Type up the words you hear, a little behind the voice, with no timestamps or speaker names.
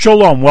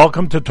Shalom,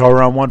 welcome to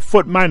Torah on One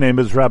Foot. My name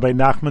is Rabbi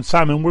Nachman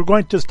Simon. We're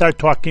going to start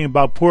talking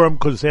about Purim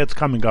because that's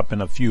coming up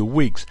in a few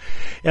weeks.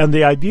 And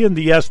the idea in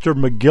the Esther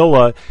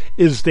Megillah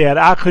is that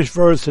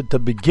Achashverosh at the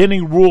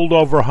beginning ruled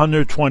over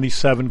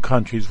 127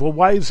 countries. Well,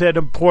 why is that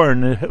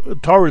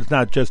important? Torah is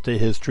not just a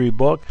history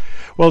book.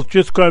 Well, it's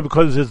just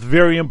because it's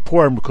very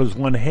important, because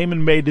when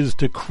Haman made his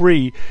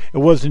decree, it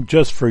wasn't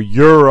just for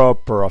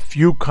Europe or a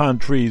few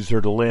countries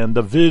or the land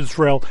of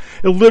Israel.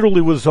 It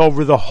literally was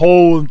over the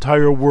whole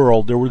entire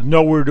world. There was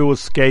nowhere to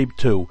escape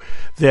to.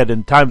 That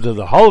in times of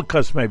the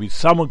Holocaust, maybe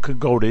someone could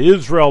go to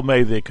Israel,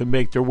 maybe they could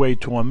make their way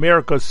to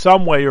America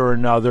some way or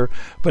another,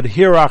 but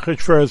here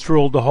Achashverosh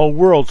ruled the whole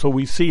world, so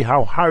we see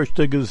how harsh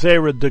the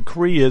Gezerah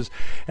decree is,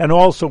 and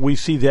also we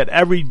see that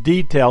every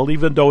detail,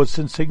 even though it's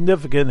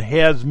insignificant,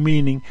 has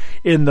meaning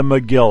in the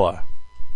Megillah.